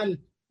tratan mal.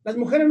 Las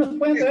mujeres nos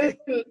pueden traer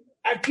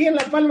aquí en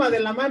la palma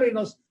de la mano y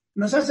nos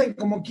hacen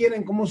como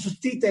quieren, como sus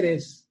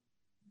títeres.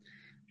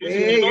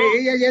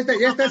 Ya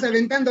estás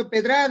aventando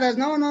pedradas.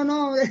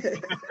 No. Es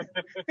de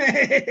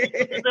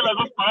las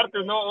dos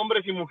partes, ¿no?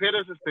 Hombres y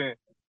mujeres,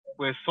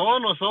 pues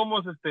son o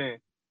somos,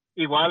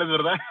 iguales,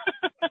 ¿verdad?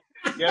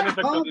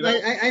 No,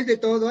 hay de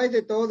todo,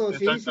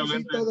 sí,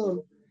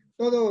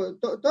 todo,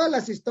 todas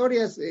las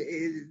historias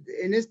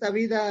en esta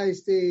vida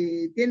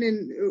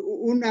tienen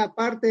una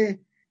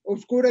parte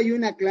oscura y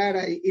una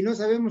clara, y no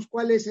sabemos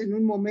cuál es en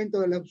un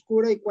momento la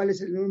oscura y cuál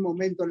es en un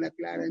momento la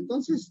clara.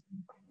 Entonces,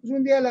 pues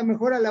un día a lo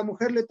mejor a la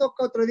mujer le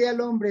toca, otro día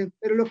al hombre,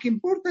 pero lo que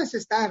importa es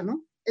estar,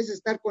 ¿no? Es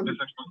estar con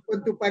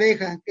tu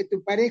pareja, que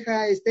tu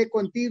pareja esté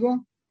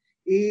contigo.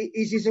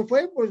 Y si se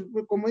fue, pues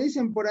como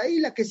dicen por ahí,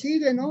 la que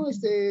sigue, ¿no?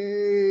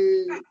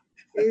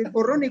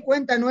 Borrón y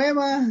cuenta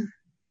nueva.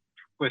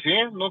 Pues sí,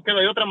 no queda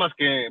de otra más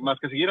que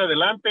seguir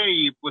adelante,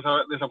 y pues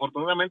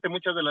desafortunadamente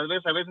muchas de las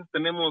veces, a veces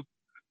tenemos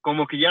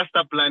como que ya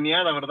está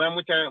planeada, ¿verdad?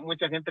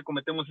 Mucha gente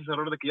cometemos ese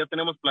error de que ya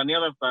tenemos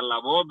planeada hasta la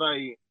boda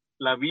y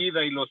la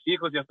vida y los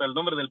hijos y hasta el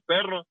nombre del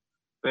perro,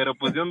 pero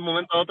pues de un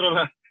momento a otro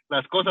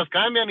las cosas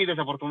cambian y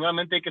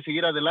desafortunadamente hay que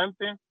seguir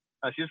adelante.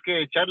 Así es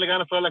que echarle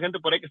ganas a toda la gente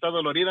por ahí que está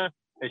dolorida,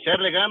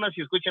 echarle ganas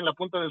y escuchen La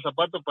Punta del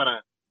Zapato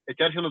para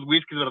echarse unos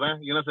whiskies, ¿verdad?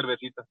 Y una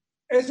cervecita.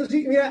 Eso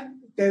sí, mira,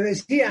 te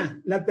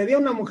decía, la pedía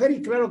una mujer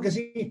y claro que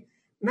sí.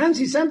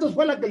 Nancy Santos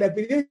fue la que le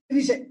pidió y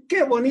dice,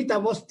 qué bonita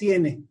voz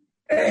tiene.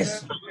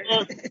 Eso.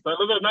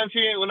 Saludos, Nancy,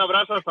 un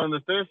abrazo hasta donde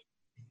estés.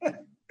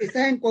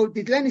 Está en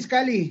Cuautitlán,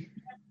 Izcalli.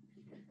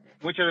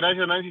 Muchas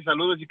gracias, Nancy,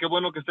 saludos y qué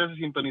bueno que estés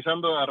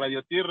sintonizando a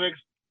Radio T-Rex,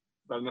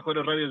 las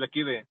mejores radios de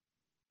aquí de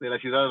la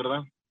ciudad,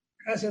 ¿verdad?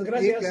 Gracias.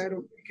 Sí,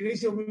 claro.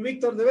 Queridísimo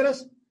Víctor, de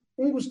veras,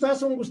 un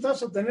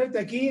gustazo tenerte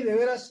aquí, de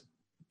veras,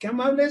 qué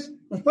amables.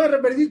 ¿Nos puedes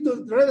repetir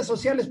tus redes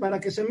sociales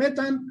para que se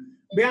metan,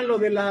 vean lo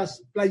de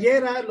las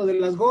playeras, lo de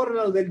las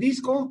gorras, lo del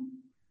disco?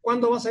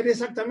 ¿Cuándo va a salir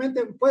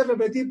exactamente? ¿Puedes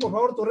repetir, por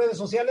favor, tus redes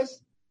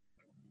sociales?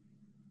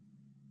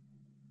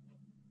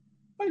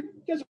 ¡Ay,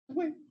 ya se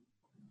fue!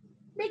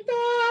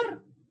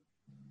 ¡Víctor!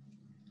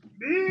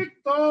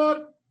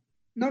 ¡Víctor!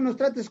 No nos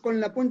trates con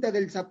la punta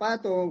del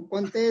zapato,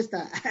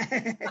 contesta.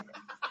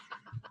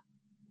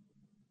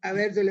 A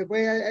ver, se le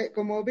fue,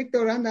 como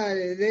Víctor anda,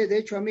 de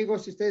hecho,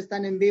 amigos, si ustedes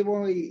están en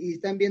vivo y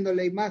están viendo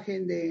la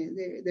imagen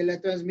de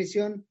la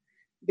transmisión,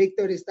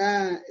 Víctor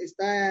está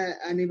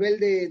a nivel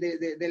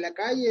de la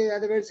calle,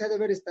 se ha de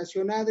haber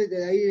estacionado y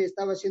de ahí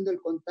estaba haciendo el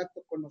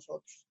contacto con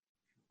nosotros.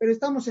 Pero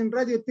estamos en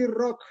Radio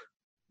T-Rock,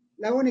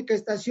 la única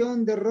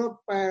estación de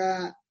rock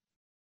para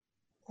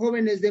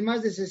jóvenes de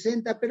más de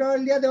 60, pero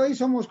el día de hoy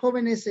somos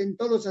jóvenes en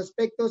todos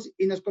aspectos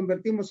y nos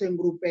convertimos en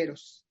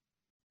gruperos.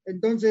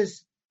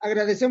 Entonces,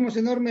 agradecemos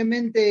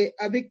enormemente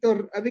a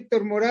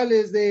Víctor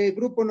Morales de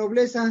Grupo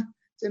Nobleza.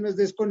 Se nos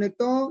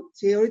desconectó.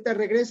 Si ahorita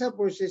regresa,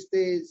 pues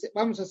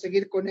vamos a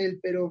seguir con él.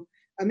 Pero,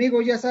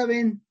 amigos, ya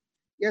saben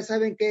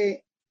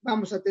que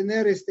vamos a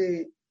tener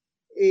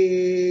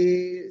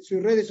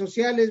sus redes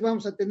sociales,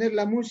 vamos a tener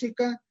la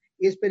música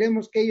y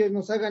esperemos que ellos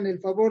nos hagan el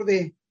favor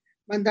de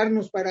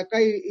mandarnos para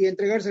acá y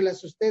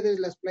entregárselas a ustedes,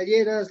 las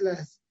playeras,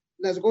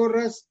 las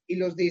gorras y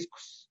los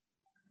discos.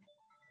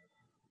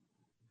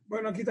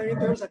 Bueno, aquí también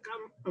tenemos acá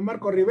a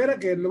Marco Rivera,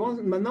 que le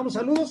mandamos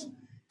saludos,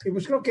 y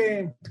pues creo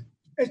que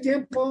es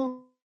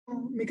tiempo,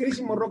 mi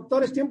queridísimo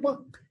Roctor, es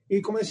tiempo,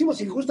 y como decimos,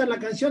 si gustan la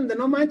canción de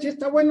No Manches,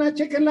 está buena,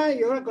 chéquenla,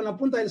 y ahora con la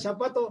punta del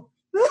zapato,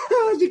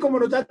 así como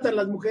nos tratan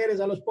las mujeres,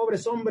 a los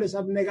pobres hombres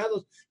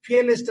abnegados,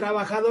 fieles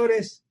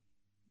trabajadores,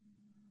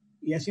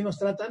 y así nos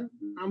tratan,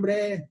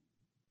 hombre,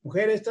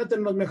 mujeres,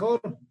 trátennos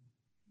mejor.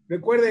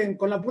 Recuerden,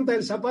 con la punta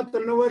del zapato,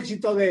 el nuevo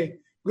éxito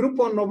de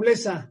Grupo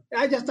Nobleza.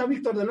 Ya está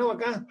Víctor de nuevo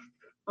acá.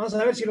 Vamos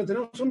a ver si lo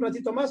tenemos un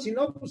ratito más, si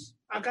no, pues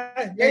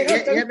acá. Ya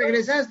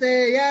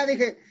regresaste,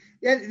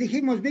 ya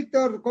dijimos,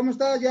 Víctor, ¿cómo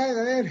estás? Ya,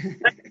 a ver.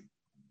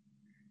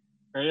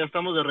 Ya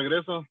estamos de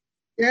regreso.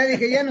 Ya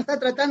dije, ya nos está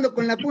tratando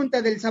con la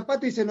punta del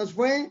zapato y se nos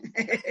fue.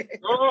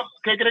 No,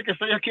 ¿qué cree? Que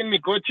estoy aquí en mi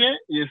coche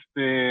y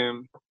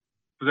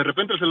pues de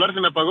repente el celular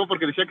se me apagó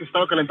porque decía que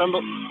estaba calentando.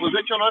 Pues de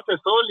hecho no hace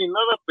sol ni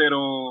nada,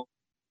 pero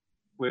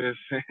pues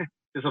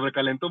se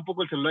sobrecalentó un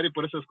poco el celular y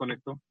por eso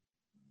desconectó.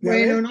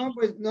 Bueno,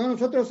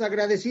 nosotros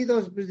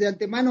agradecidos, pues de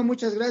antemano,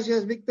 muchas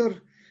gracias,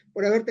 Víctor,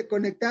 por haberte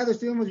conectado.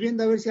 Estuvimos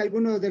viendo a ver si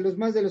alguno de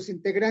los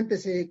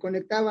integrantes se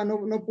conectaba,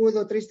 no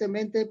pudo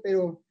tristemente,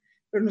 pero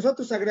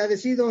nosotros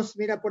agradecidos.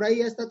 Mira, por ahí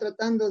ya está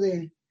tratando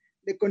de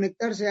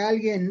conectarse a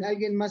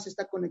alguien más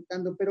está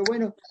conectando, pero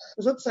bueno,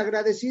 nosotros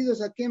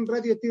agradecidos aquí en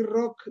Radio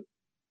T-Rock.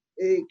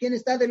 ¿Quién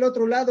está del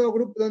otro lado,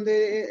 grupo,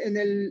 donde en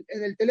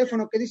el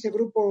teléfono que dice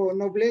Grupo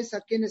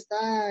Nobleza? ¿Quién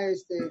está?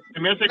 Se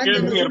me hace que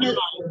es mi hermano.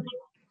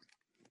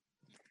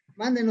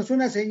 Mándenos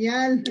una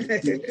señal.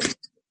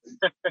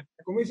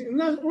 Como dice,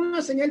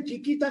 una señal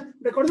chiquita.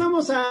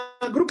 Recordamos a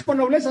Grupo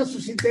Nobleza,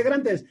 sus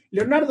integrantes,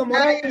 Leonardo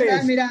Morales.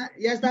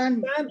 Ya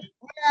están.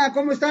 Hola,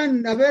 ¿cómo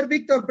están? A ver,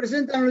 Víctor,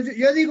 preséntanos.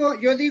 Yo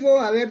digo,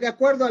 a ver, de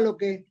acuerdo a lo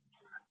que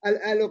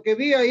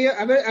vi ahí,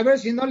 a ver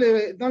si no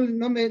le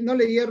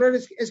di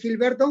errores. ¿Es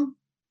Gilberto?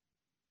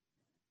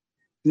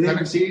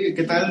 Sí,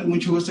 ¿qué tal?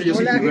 Mucho gusto, yo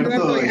Hola, soy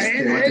Gilberto,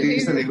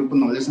 baterista de Grupo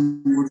Nobleza.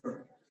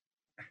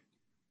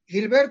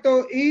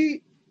 Gilberto,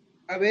 y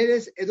a ver,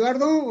 ¿es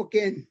Eduardo o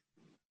quién?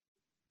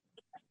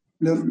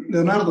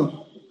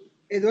 Leonardo.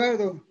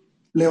 Eduardo.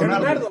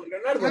 Leonardo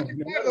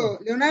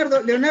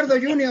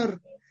Junior.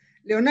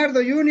 Leonardo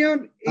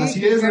Junior y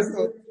así es.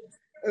 Gilberto.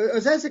 O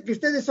sea, es que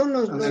ustedes son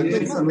los más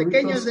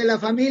pequeños de la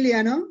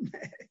familia, ¿no?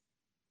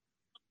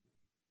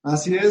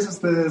 Así es,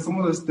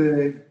 somos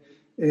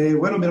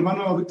bueno, mi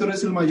hermano Víctor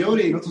es el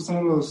mayor y nosotros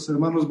somos los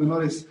hermanos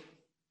menores.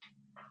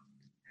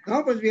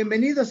 No, pues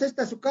bienvenidos a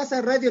esta su casa,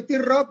 Radio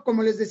T-Rock,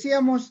 como les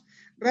decíamos,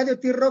 Radio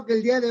T-Rock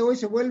el día de hoy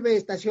se vuelve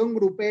estación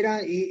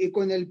grupera y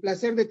con el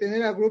placer de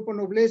tener al Grupo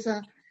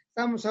Nobleza,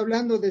 estamos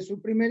hablando de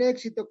su primer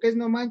éxito, que es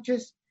No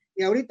Manches,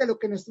 y ahorita lo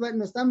que nos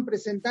están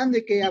presentando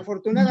y que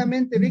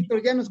afortunadamente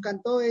Víctor ya nos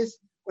cantó es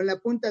Con la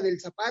punta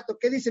del zapato.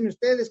 ¿Qué dicen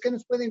ustedes? ¿Qué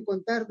nos pueden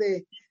contar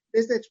de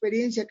esta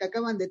experiencia que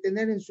acaban de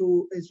tener en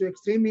su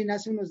streaming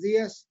hace unos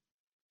días?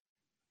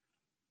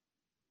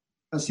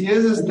 Así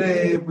es,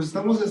 pues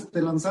estamos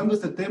lanzando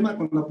este tema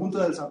Con la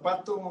punta del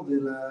zapato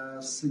de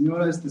la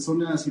señora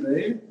Sonia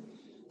Silaé,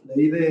 de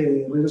ahí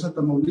de Reynosa,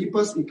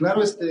 Tamaulipas, y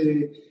claro,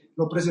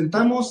 lo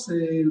presentamos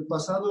el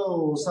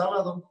pasado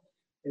sábado,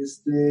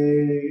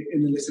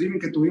 en el streaming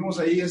que tuvimos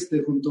ahí,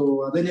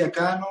 junto a Delia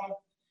Cano,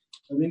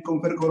 también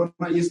con Fer Corona,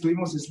 ahí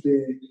estuvimos,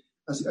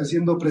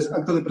 haciendo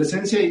acto de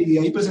presencia y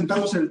ahí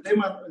presentamos el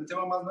tema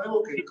más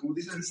nuevo, que como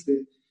dices,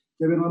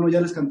 ya mi hermano ya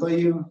les cantó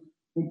ahí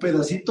un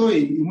pedacito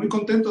y muy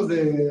contentos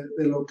de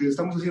lo que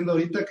estamos haciendo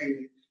ahorita,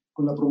 que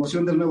con la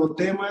promoción del nuevo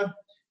tema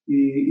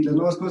y las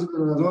nuevas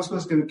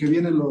cosas que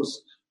vienen,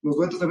 los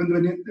duetos,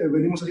 también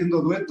venimos haciendo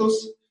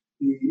duetos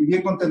y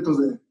bien contentos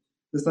de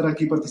estar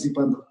aquí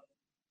participando.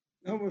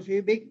 No, pues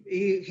sí,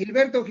 y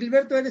Gilberto,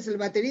 eres el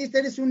baterista,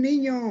 eres un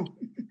niño.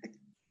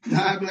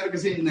 Ah, claro que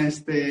sí,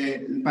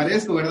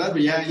 parezco, ¿verdad?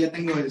 Pero ya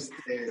tengo,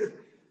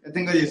 ya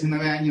tengo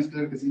 19 años,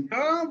 claro que sí.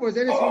 No, pues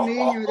eres un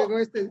niño, digo,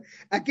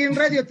 aquí en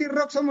Radio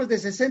T-Rock somos de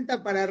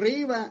 60 para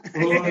arriba. Sí.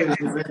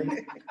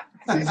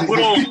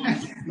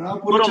 No,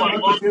 puro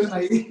chamaco tienen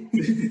ahí.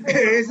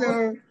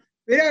 Eso.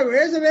 Mira,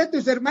 eso, ve,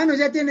 tus hermanos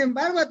ya tienen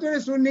barba, tú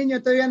eres un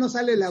niño, todavía no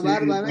sale la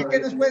barba. A ver, ¿qué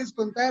nos puedes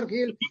contar,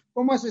 Gil?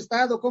 ¿Cómo has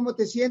estado? ¿Cómo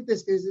te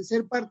sientes de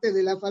ser parte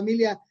de la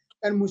familia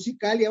tan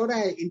musical y ahora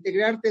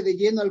integrarte de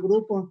lleno al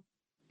grupo?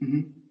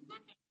 Uh-huh.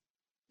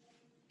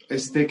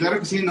 Claro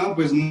que sí, ¿no?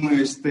 Pues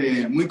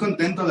muy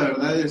contento, la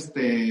verdad,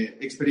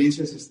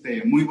 experiencias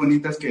muy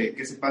bonitas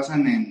que se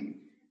pasan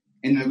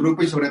en el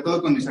grupo y sobre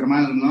todo con mis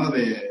hermanos, ¿no?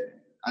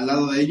 Al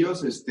lado de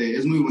ellos,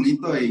 es muy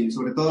bonito y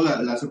sobre todo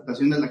la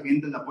aceptación de la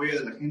gente, el apoyo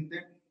de la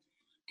gente,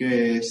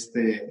 que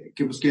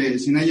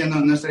sin ella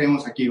no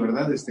estaríamos aquí,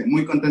 ¿verdad?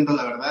 Muy contento,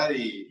 la verdad,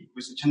 y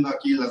pues echando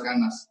aquí las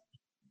ganas.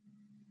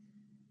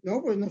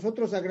 No, pues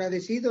nosotros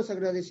agradecidos,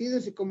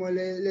 y como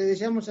le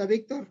deseamos a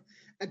Víctor,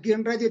 aquí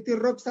en Radio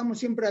T-Rock estamos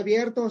siempre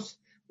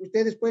abiertos.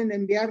 Ustedes pueden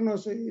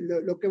enviarnos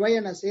lo que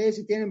vayan a hacer,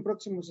 si tienen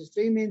próximos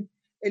streaming.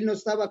 Él nos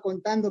estaba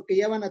contando que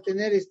ya van a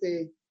tener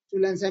su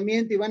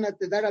lanzamiento y van a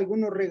dar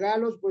algunos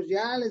regalos, pues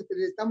ya le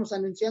estamos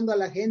anunciando a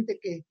la gente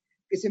que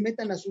se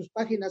metan a sus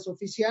páginas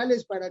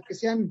oficiales para que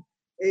sean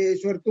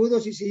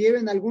suertudos y se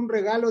lleven algún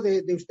regalo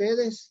de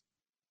ustedes.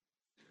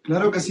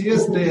 Claro que sí,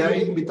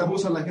 ahí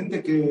invitamos a la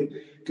gente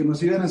que nos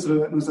siga en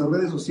nuestras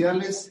redes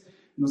sociales,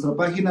 nuestra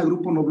página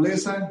Grupo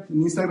Nobleza,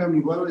 en Instagram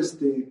igual,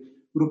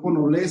 Grupo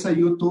Nobleza,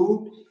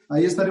 YouTube.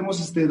 Ahí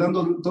estaremos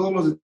dando todos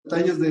los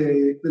detalles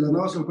de las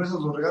nuevas sorpresas,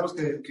 los regalos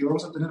que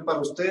vamos a tener para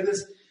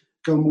ustedes.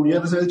 Como ya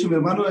les había dicho mi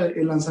hermano,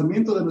 el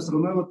lanzamiento de nuestro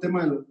nuevo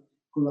tema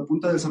con la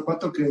punta del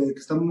zapato, que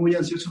estamos muy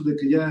ansiosos de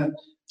que ya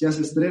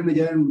se estrene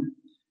ya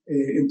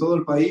en todo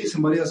el país,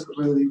 en varias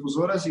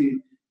radiodifusoras y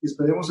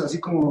esperemos, así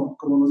como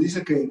nos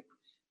dice, que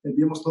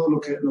enviemos todo lo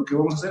que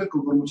vamos a hacer.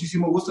 Con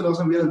muchísimo gusto le vamos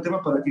a enviar el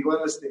tema para que igual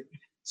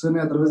suene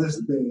a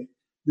través de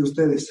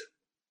ustedes.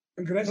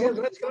 Gracias,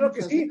 claro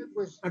que sí.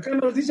 Acá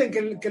nos dicen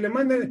que le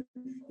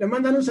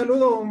mandan un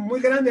saludo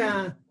muy grande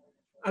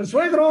al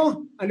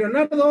suegro, a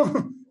Leonardo.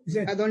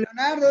 Dice, a don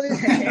Leonardo,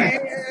 dice,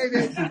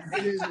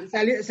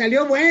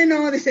 salió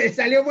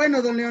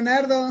bueno, don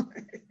Leonardo.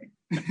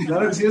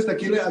 Claro que sí,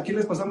 aquí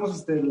les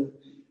pasamos,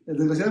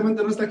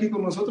 desgraciadamente no está aquí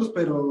con nosotros,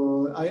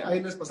 pero ahí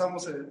les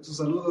pasamos sus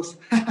saludos.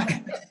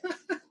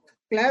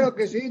 Claro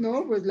que sí,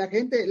 ¿no? Pues la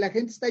gente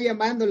está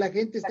llamando, la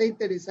gente está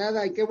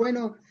interesada y qué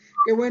bueno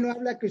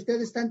habla que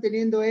ustedes están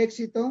teniendo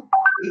éxito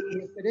y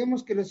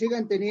esperemos que lo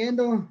sigan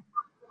teniendo.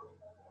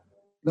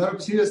 Claro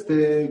que sí,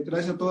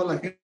 gracias a toda la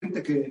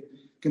gente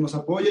que nos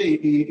apoya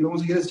y vamos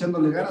a seguir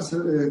echándole ganas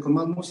con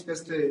más música.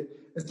 Este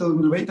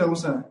 2020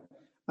 vamos a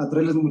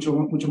traerles mucho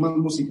más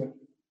música.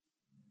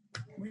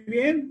 Muy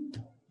bien.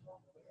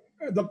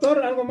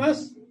 Doctor, ¿algo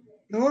más?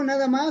 No,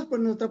 nada más. Por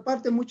nuestra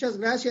parte, muchas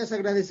gracias.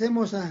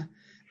 Agradecemos a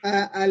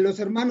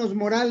los hermanos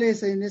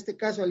Morales, en este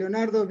caso a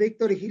Leonardo,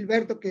 Víctor y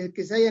Gilberto,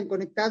 que se hayan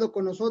conectado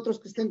con nosotros,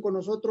 que estén con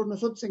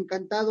nosotros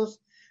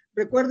encantados.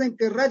 Recuerden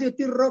que Radio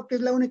T-Rock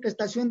es la única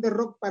estación de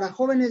rock para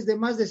jóvenes de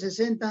más de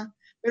 60,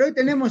 pero hoy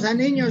tenemos a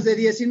niños de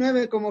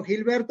 19 como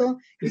Gilberto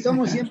y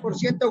somos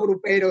 100%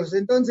 gruperos.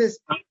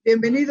 Entonces,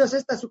 bienvenidos a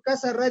esta su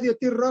casa Radio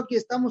T-Rock y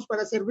estamos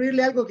para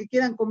servirle. Algo que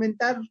quieran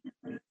comentar.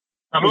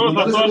 Saludos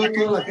a toda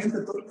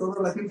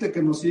la gente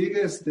que nos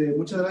sigue.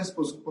 Muchas gracias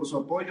por su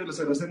apoyo. Les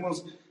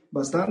agradecemos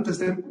bastante.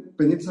 Estén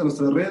pendientes a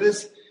nuestras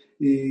redes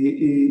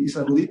y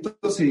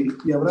saluditos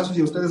y abrazos.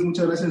 Y a ustedes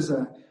muchas gracias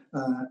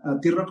a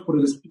T-Rock por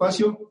el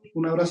espacio.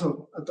 Un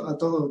abrazo a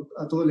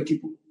todo el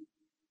equipo.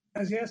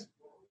 Gracias.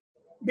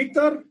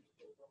 Víctor.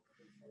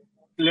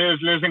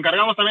 Les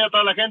encargamos también a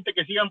toda la gente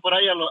que sigan por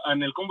ahí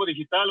en el Combo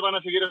Digital. Van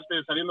a seguir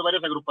saliendo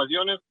varias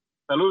agrupaciones.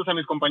 Saludos a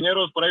mis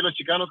compañeros por ahí, los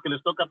chicanos, que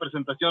les toca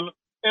presentación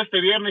este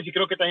viernes y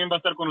creo que también va a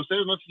estar con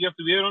ustedes. No sé si ya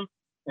estuvieron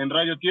en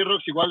Radio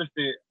T-Rock, igual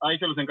ahí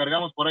se los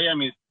encargamos por ahí a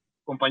mis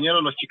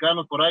compañeros, los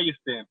chicanos por ahí,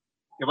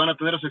 que van a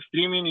tener su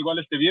streaming igual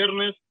este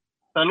viernes.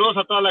 Saludos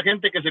a toda la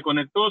gente que se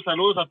conectó,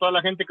 saludos a toda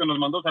la gente que nos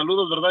mandó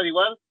saludos, ¿verdad?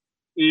 Igual.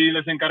 Y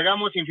les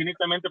encargamos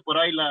infinitamente por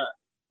ahí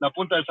la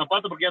punta del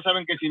zapato, porque ya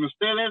saben que sin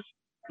ustedes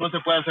no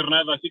se puede hacer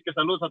nada. Así que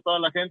saludos a toda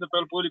la gente, a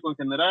todo el público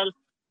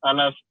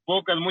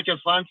en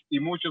muchas fans y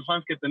muchos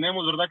fans que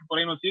tenemos, ¿verdad? Que por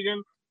ahí nos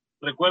siguen.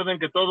 Recuerden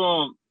que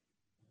todas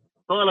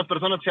las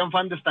personas que sean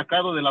fan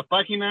destacado de la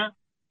página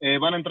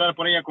van a entrar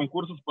por ahí a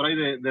concursos, por ahí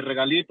de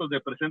regalitos, de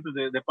presentes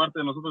de parte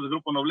de nosotros del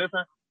Grupo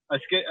Nobleza.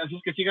 Así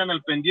es que sigan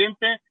al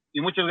pendiente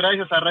y muchas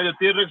gracias a Radio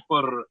T-Rex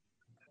por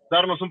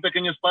darnos un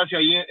pequeño espacio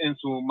ahí en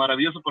su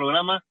maravilloso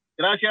programa.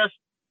 Gracias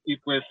y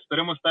pues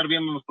esperemos estar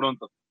viéndonos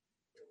pronto.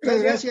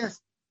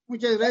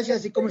 Muchas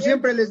gracias y como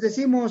siempre les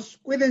decimos,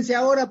 cuídense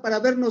ahora para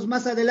vernos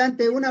más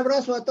adelante. Un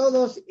abrazo a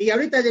todos y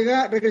ahorita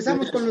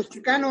regresamos con los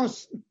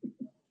chicanos.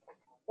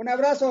 Un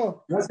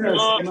abrazo. Gracias.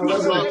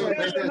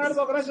 Gracias,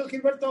 Leonardo. Gracias,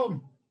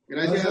 Gilberto.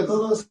 Gracias a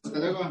todos. Hasta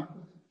luego.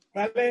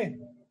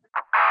 Vale.